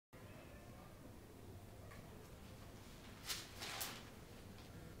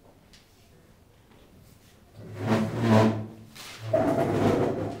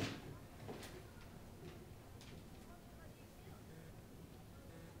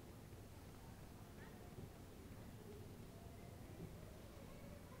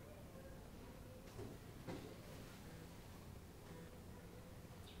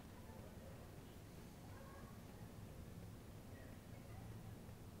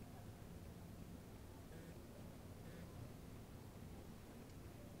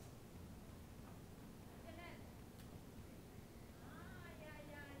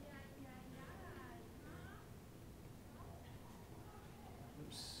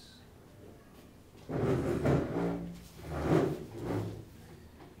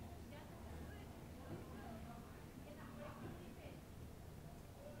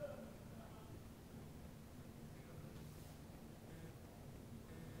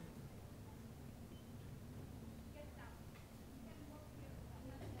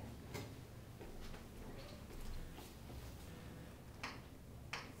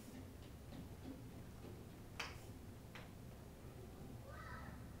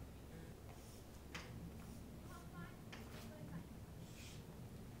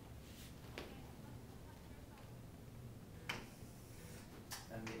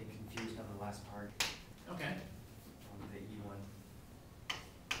last part. Okay. On the E1.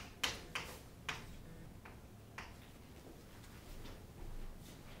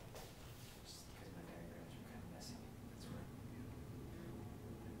 Just because my diagrams are kind of messy. That's where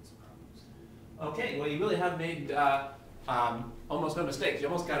some problems. Okay, well you really have made almost no mistakes. You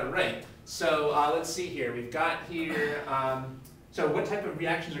almost got it right. So let's see here. We've got here, so what type of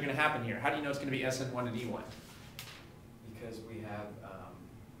reactions are going to happen here? How do you know it's going to be SN1 and E1? Because we have a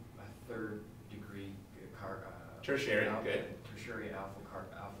third degree tertiary, alpha, good. Tertiary alpha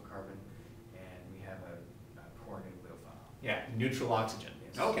carbon, and we have a poor nucleophile. Yeah, neutral oxygen.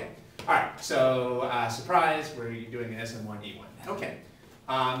 Yes. Okay. All right. So surprise, we're doing an SN1 E1. Okay.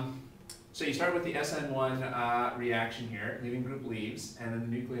 So you start with the SN1 reaction here, leaving group leaves, and then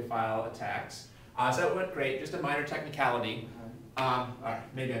the nucleophile attacks. So that went great. Just a minor technicality. All right,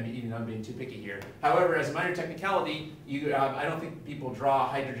 maybe I'm being too picky here. However, as a minor technicality, I don't think people draw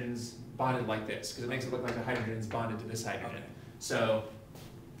hydrogens bonded like this, because it makes it look like the hydrogen is bonded to this hydrogen. Okay. So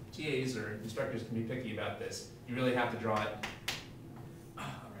TAs or instructors can be picky about this. You really have to draw it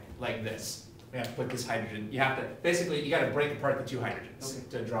like this. We have to put this hydrogen, you have to, basically, you got to break apart the two hydrogens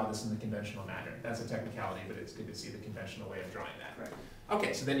to draw this in the conventional manner. That's a technicality, but it's good to see the conventional way of drawing that. Right.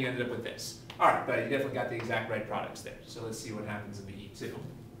 Okay, so then you ended up with this. All right, but you definitely got the exact right products there. So let's see what happens in the E2.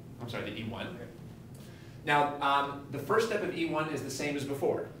 I'm sorry, the E1. Okay. Now, the first step of E1 is the same as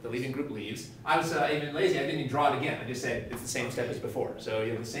before. The leaving group leaves. I was even lazy, I didn't even draw it again. I just said it's the same step as before. So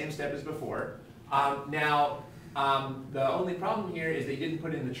you have the same step as before. Now, the only problem here is that you didn't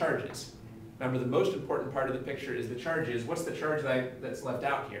put in the charges. Remember, the most important part of the picture is the charges. What's the charge that's left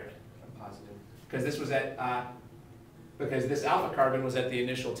out here? A positive. Because this was at, because this alpha carbon was at the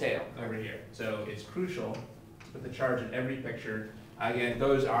initial tail over here. So it's crucial to put the charge in every picture. Again,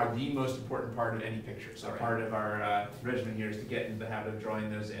 those are the most important part of any picture. So part of our regimen here is to get into the habit of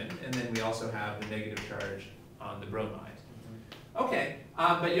drawing those in. And then we also have the negative charge on the bromide. Okay,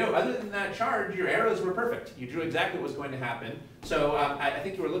 but other than that charge, your arrows were perfect. You drew exactly what was going to happen. So I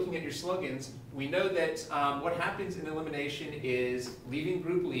think you were looking at your slogans. We know that what happens in elimination is leaving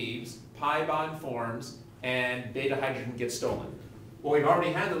group leaves, pi bond forms, and beta hydrogen gets stolen. Well, we've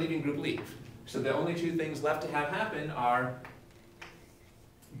already had the leaving group leave. So the only two things left to have happen are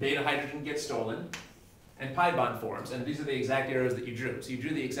beta hydrogen gets stolen, and pi bond forms, and these are the exact arrows that you drew. So you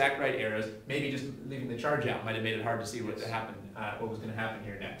drew the exact right arrows. Maybe just leaving the charge out might have made it hard to see what happened, what was going to happen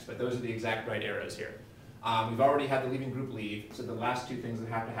here next. But those are the exact right arrows here. We've already had the leaving group leave, so the last two things that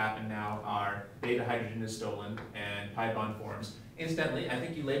have to happen now are beta hydrogen is stolen and pi bond forms. Incidentally, I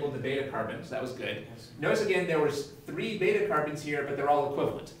think you labeled the beta carbon, so that was good. Yes. Notice again there was 3 beta carbons here, but they're all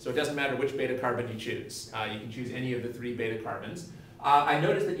equivalent. So it doesn't matter which beta carbon you choose. You can choose any of the 3 beta carbons. I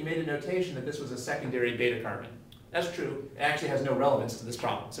noticed that you made a notation that this was a secondary beta carbon. That's true. It actually has no relevance to this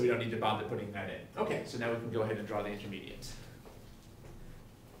problem, so we don't need to bother putting that in. Okay, so now we can go ahead and draw the intermediates.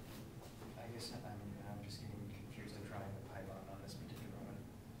 I guess I'm just getting confused of drawing the pi bond on this particular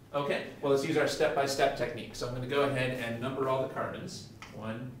one. Okay, well let's use our step-by-step technique. So I'm going to go ahead and number all the carbons.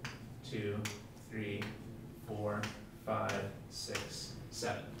 1, 2, 3, 4, 5, 6,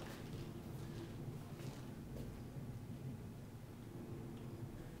 7.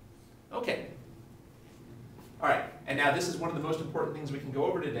 Okay. All right, and now this is one of the most important things we can go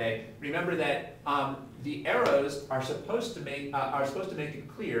over today. Remember that the arrows are supposed to make it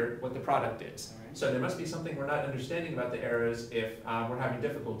clear what the product is. Right. So there must be something we're not understanding about the arrows if we're having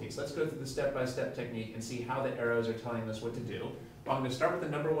difficulties. Let's go through the step-by-step technique and see how the arrows are telling us what to do. Well, I'm going to start with the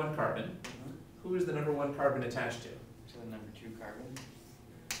number 1 carbon. Mm-hmm. Who is the number 1 carbon attached to? To the number 2 carbon.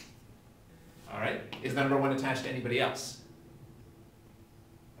 All right. Is the number 1 attached to anybody else?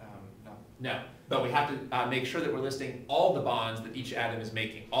 No. No. But we have to make sure that we're listing all the bonds that each atom is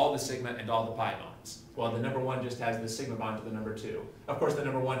making, all the sigma and all the pi bonds. Well, the number 1 just has the sigma bond to the number 2. Of course, the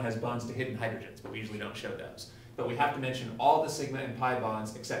number 1 has bonds to hidden hydrogens, but we usually don't show those. But we have to mention all the sigma and pi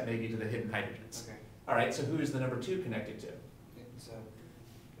bonds except maybe to the hidden hydrogens. Okay. All right, so who is the number 2 connected to? It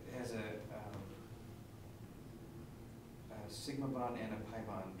has a sigma bond and a pi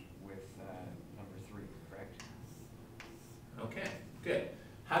bond with number 3, correct? Okay, good.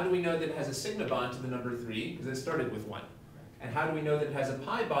 How do we know that it has a sigma bond to the number 3? Because it started with 1. And how do we know that it has a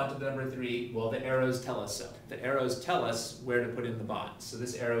pi bond to the number 3? Well, the arrows tell us so. The arrows tell us where to put in the bonds. So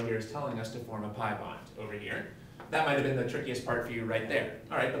this arrow here is telling us to form a pi bond over here. That might have been the trickiest part for you right there.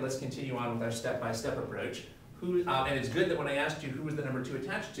 All right, but let's continue on with our step-by-step approach. And it's good that when I asked you who was the number 2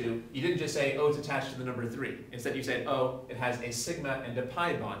 attached to, you didn't just say, oh, it's attached to the number 3. Instead, you said, oh, it has a sigma and a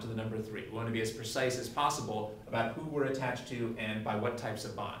pi bond to the number 3. We want to be as precise as possible about who we're attached to and by what types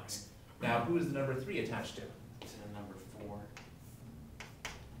of bonds. Now, who is the number 3 attached to? It's the number 4.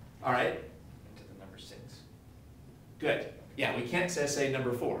 All right. Good. Yeah, we can't say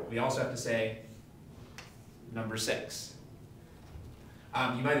number 4. We also have to say number 6.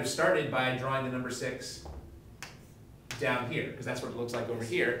 You might have started by drawing the number 6 down here, because that's what it looks like over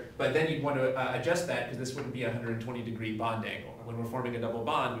here, but then you'd want to adjust that because this wouldn't be a 120-degree bond angle. When we're forming a double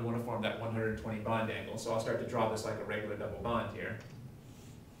bond, we want to form that 120 bond angle. So I'll start to draw this like a regular double bond here,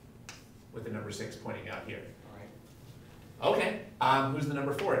 with the number 6 pointing out here. All right. Okay, who's the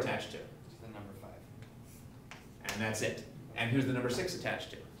number 4 attached to? It's the number 5. And that's it. And who's the number 6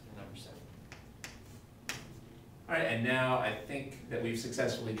 attached to? The number 7. All right, and now I think that we've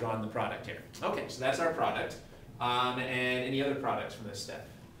successfully drawn the product here. Okay, so that's our product. And any other products from this step?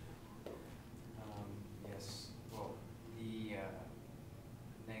 Yes. Well, the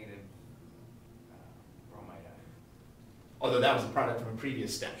negative bromide ion. Although that was a product from a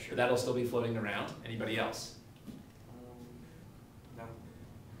previous step. Sure. That'll still be floating around. Anybody else? No.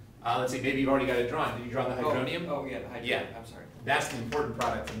 Let's see, maybe you've already got it drawn. Did you draw the hydronium? Oh, yeah, the hydronium. Yeah. I'm sorry. That's the important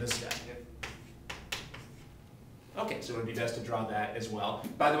product from this step. Yep. Okay, so it would be best to draw that as well.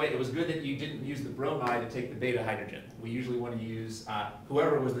 By the way, it was good that you didn't use the bromide to take the beta hydrogen. We usually want to use,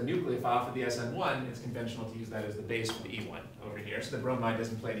 whoever was the nucleophile for the SN1, it's conventional to use that as the base for the E1 over here. So the bromide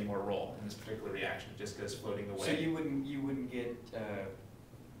doesn't play any more role in this particular reaction. It just goes floating away. So you wouldn't get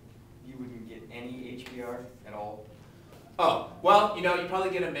any HBr at all? Oh, well, you know, you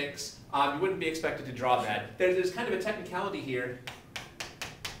probably get a mix. You wouldn't be expected to draw that. There's kind of a technicality here.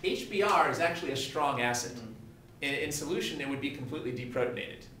 HBr is actually a strong acid. Mm-hmm. In solution, it would be completely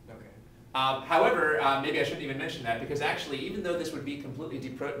deprotonated. Okay. However, maybe I shouldn't even mention that, because actually, even though this would be completely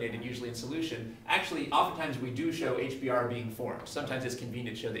deprotonated, usually in solution, actually, oftentimes we do show HBr being formed. Sometimes it's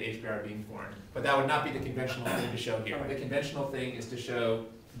convenient to show the HBr being formed, but that would not be the conventional thing to show here. The conventional thing is to show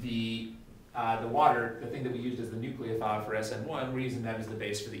the water, the thing that we used as the nucleophile for SN1, we're using that as the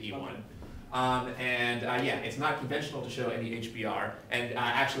base for the E1. Okay. Yeah, it's not conventional to show any HBr, and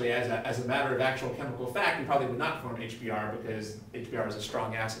actually, as a matter of actual chemical fact, we probably would not form HBr because HBr is a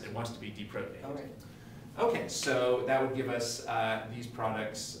strong acid. It wants to be deprotonated. Okay. Okay, so that would give us these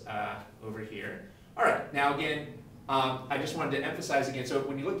products over here. All right, now again, I just wanted to emphasize again, so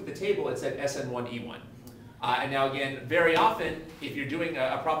when you looked at the table, it said SN1E1. And now again, very often, if you're doing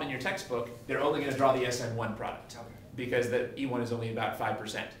a problem in your textbook, they're only going to draw the SN1 product, Okay. because the E1 is only about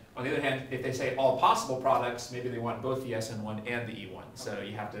 5%. On the other hand, if they say all possible products, maybe they want both the SN1 and the E1. So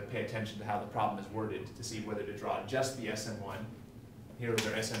you have to pay attention to how the problem is worded to see whether to draw just the SN1, here was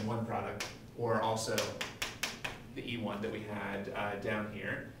our SN1 product, or also the E1 that we had down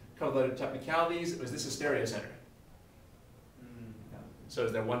here. A couple other technicalities. Was this a stereocenter? No. So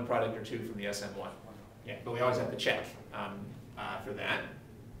is there one product or two from the SN1? Yeah, but we always have to check for that.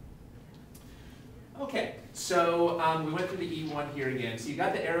 Okay, so we went through the E1 here again. So you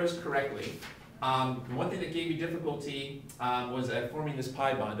got the arrows correctly. One thing that gave me difficulty was forming this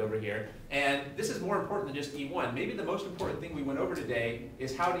pi bond over here. And this is more important than just E1. Maybe the most important thing we went over today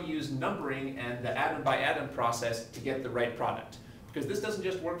is how to use numbering and the atom by atom process to get the right product. Because this doesn't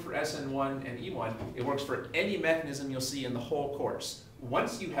just work for SN1 and E1, it works for any mechanism you'll see in the whole course.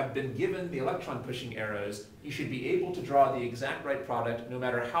 Once you have been given the electron pushing arrows, you should be able to draw the exact right product no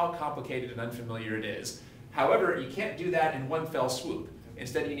matter how complicated and unfamiliar it is. However, you can't do that in one fell swoop.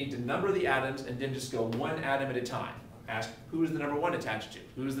 Instead, you need to number the atoms and then just go one atom at a time. Ask, who is the number 1 attached to?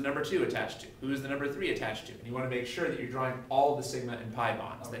 Who is the number 2 attached to? Who is the number 3 attached to? And you want to make sure that you're drawing all the sigma and pi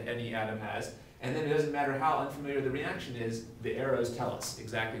bonds that any atom has. And then it doesn't matter how unfamiliar the reaction is, the arrows tell us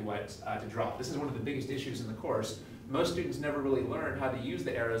exactly what to draw. This is one of the biggest issues in the course. Most students never really learn how to use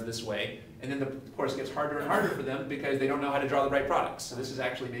the arrows this way, and then the course gets harder and harder for them because they don't know how to draw the right products. So this is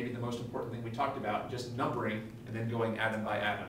actually maybe the most important thing we talked about, just numbering and then going atom by atom.